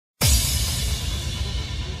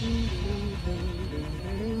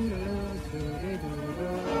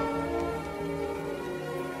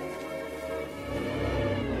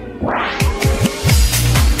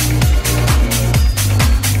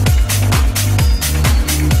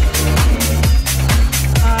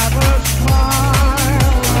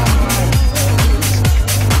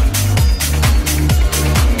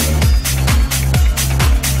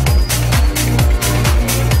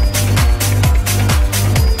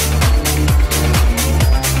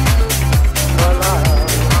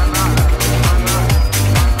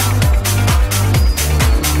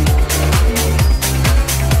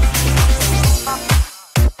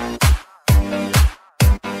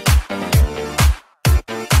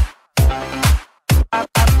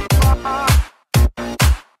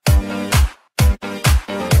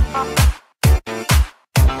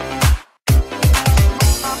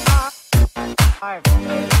That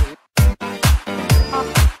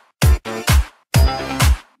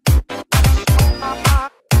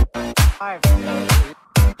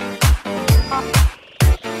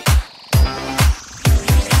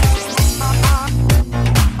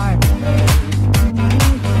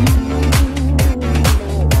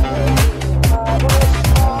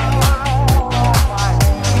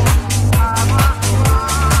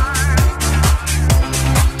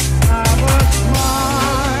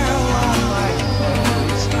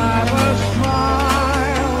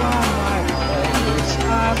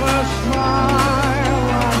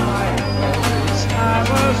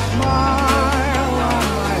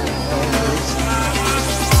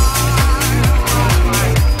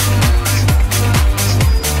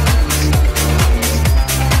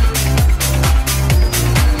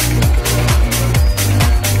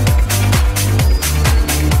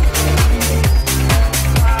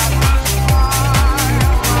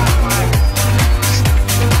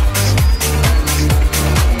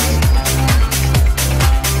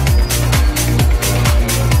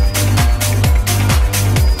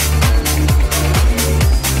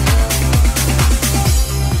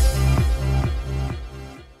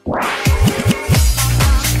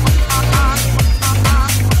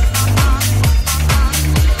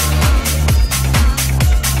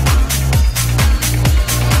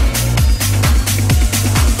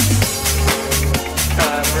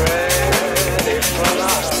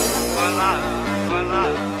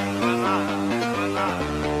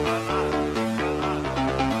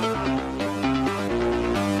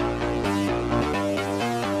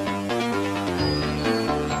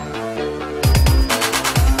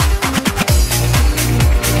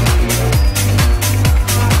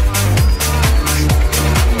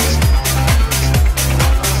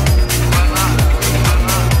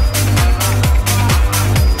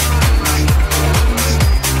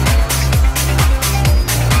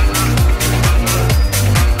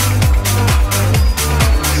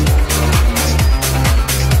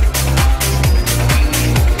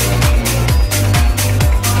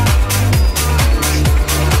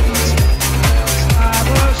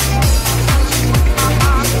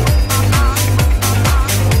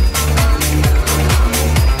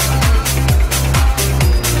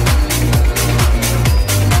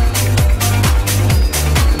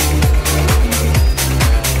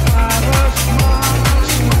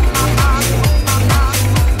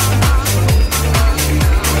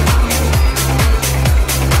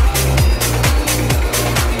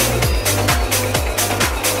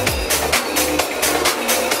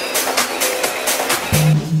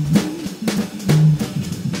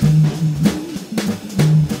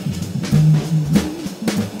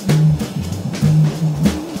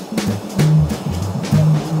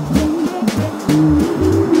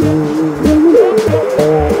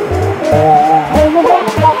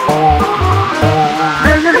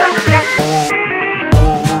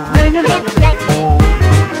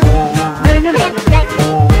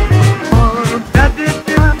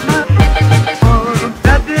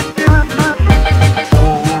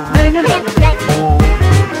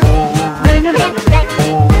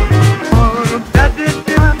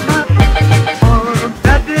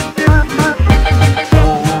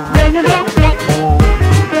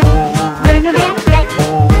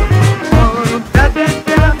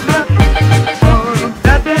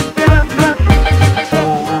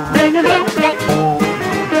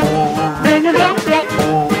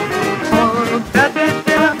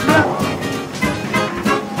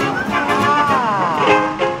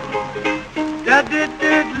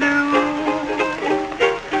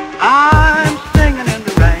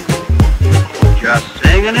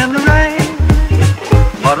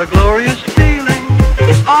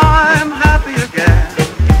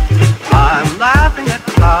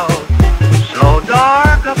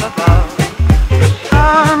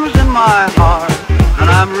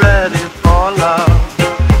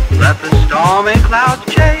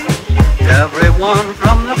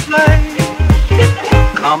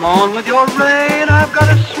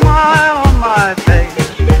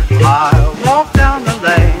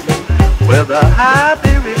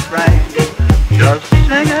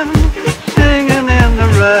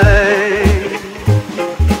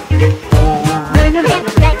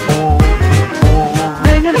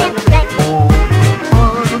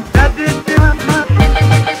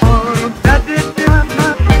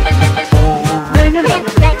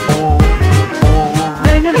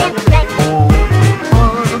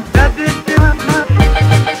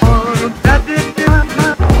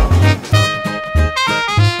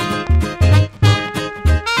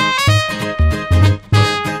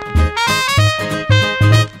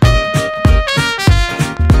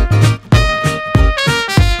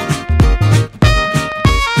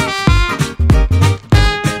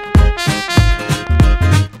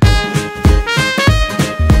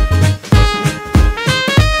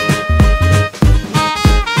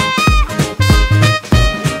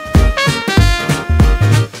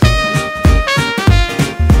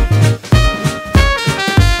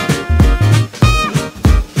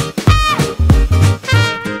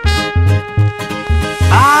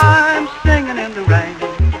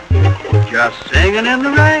singing in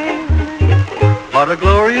the rain. What a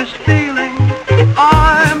glorious feeling,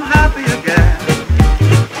 I'm happy again.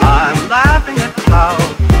 I'm laughing at the clouds,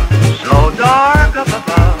 so dark up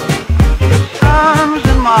above. The sun's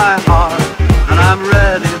in my heart, and I'm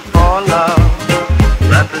ready for love.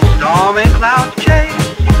 Let the stormy clouds chase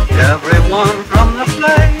everyone from the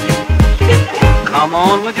place. Come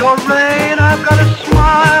on with your rain, I've got a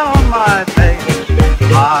smile on my face.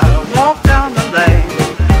 I'll walk down the lane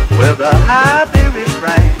with a happy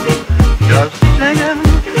refrain, just singing,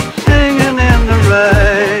 singing in the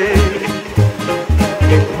rain.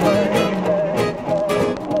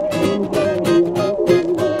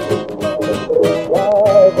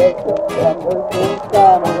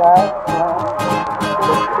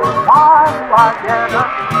 Why get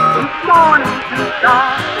up this morning to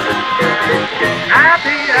start,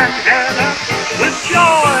 happy and get up with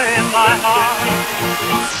joy in my heart.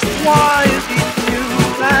 Why is each new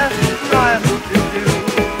last trifle to do?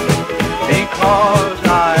 Because